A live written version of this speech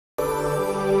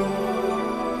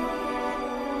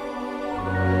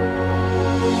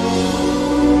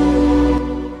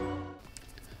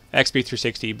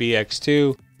XB360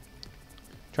 BX2.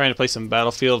 Trying to play some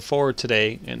Battlefield 4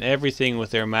 today, and everything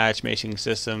with their matchmaking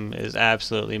system is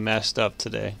absolutely messed up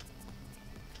today.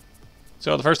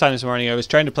 So the first time this morning I was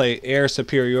trying to play Air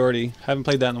Superiority. Haven't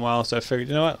played that in a while, so I figured,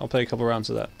 you know what, I'll play a couple rounds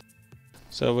of that.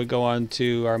 So we go on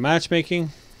to our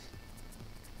matchmaking.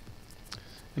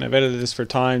 And I've edited this for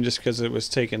time just because it was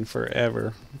taking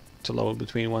forever to load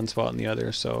between one spot and the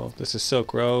other. So this is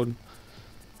Silk Road.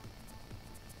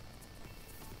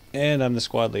 And I'm the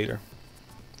squad leader.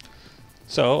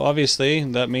 So obviously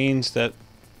that means that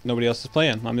nobody else is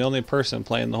playing. I'm the only person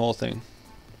playing the whole thing.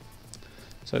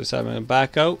 So I decided I'm going to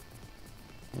back out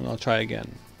and I'll try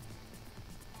again.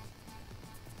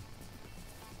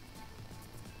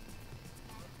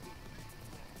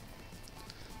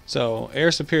 So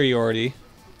Air Superiority.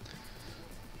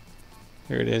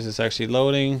 Here it is, it's actually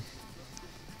loading.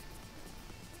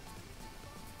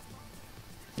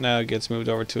 Now it gets moved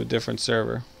over to a different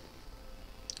server.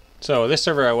 So this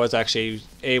server I was actually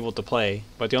able to play,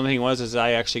 but the only thing was is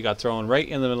I actually got thrown right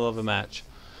in the middle of a match.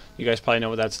 You guys probably know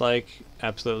what that's like.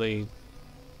 Absolutely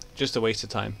just a waste of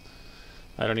time.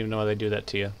 I don't even know why they do that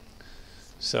to you.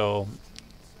 So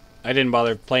I didn't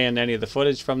bother playing any of the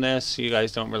footage from this. You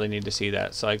guys don't really need to see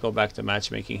that. So I go back to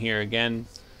matchmaking here again.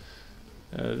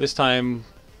 This time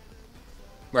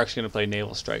we're actually going to play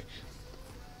Naval Strike.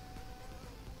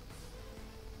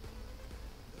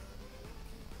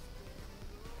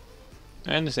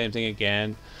 And the same thing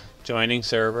again. Joining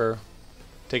server.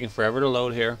 Taking forever to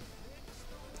load here.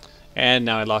 And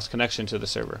now I lost connection to the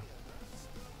server.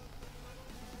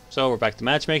 So we're back to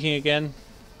matchmaking again.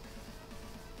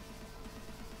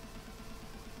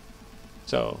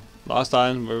 So lost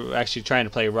on. We're actually trying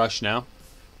to play Rush now.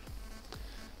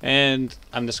 And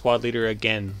I'm the squad leader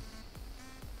again.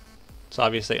 So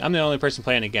obviously I'm the only person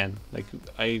playing again. Like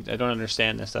I don't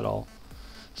understand this at all.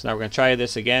 So now we're going to try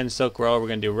this again. Silk Road, we're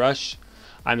going to do Rush.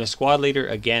 I'm the squad leader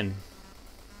again.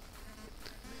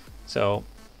 So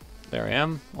there I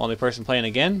am. Only person playing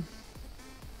again.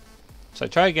 So I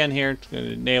try again here.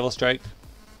 Naval Strike.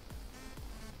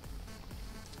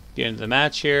 Get into the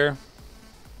match here.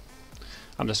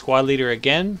 I'm the squad leader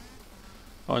again.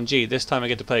 Oh, and gee, this time I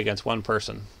get to play against one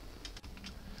person.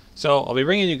 So I'll be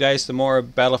bringing you guys some more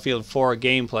Battlefield 4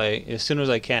 gameplay as soon as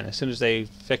I can. As soon as they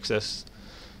fix this,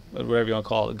 whatever you want to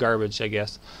call it, garbage, I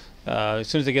guess. As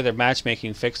soon as they get their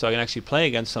matchmaking fixed, so I can actually play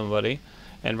against somebody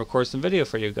and record some video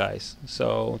for you guys.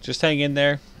 So just hang in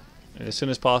there. And as soon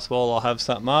as possible, I'll have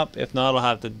something up. If not, I'll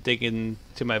have to dig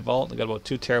into my vault. I got about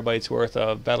 2 terabytes worth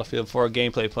of Battlefield 4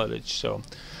 gameplay footage. So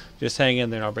just hang in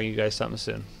there and I'll bring you guys something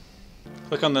soon.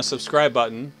 Click on the subscribe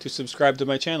button to subscribe to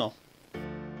my channel.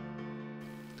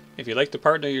 If you'd like to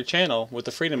partner your channel with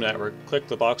the Freedom Network, click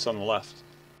the box on the left.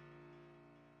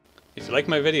 If you like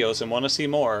my videos and want to see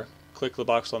more, click the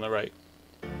box on the right.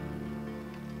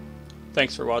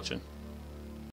 Thanks for watching.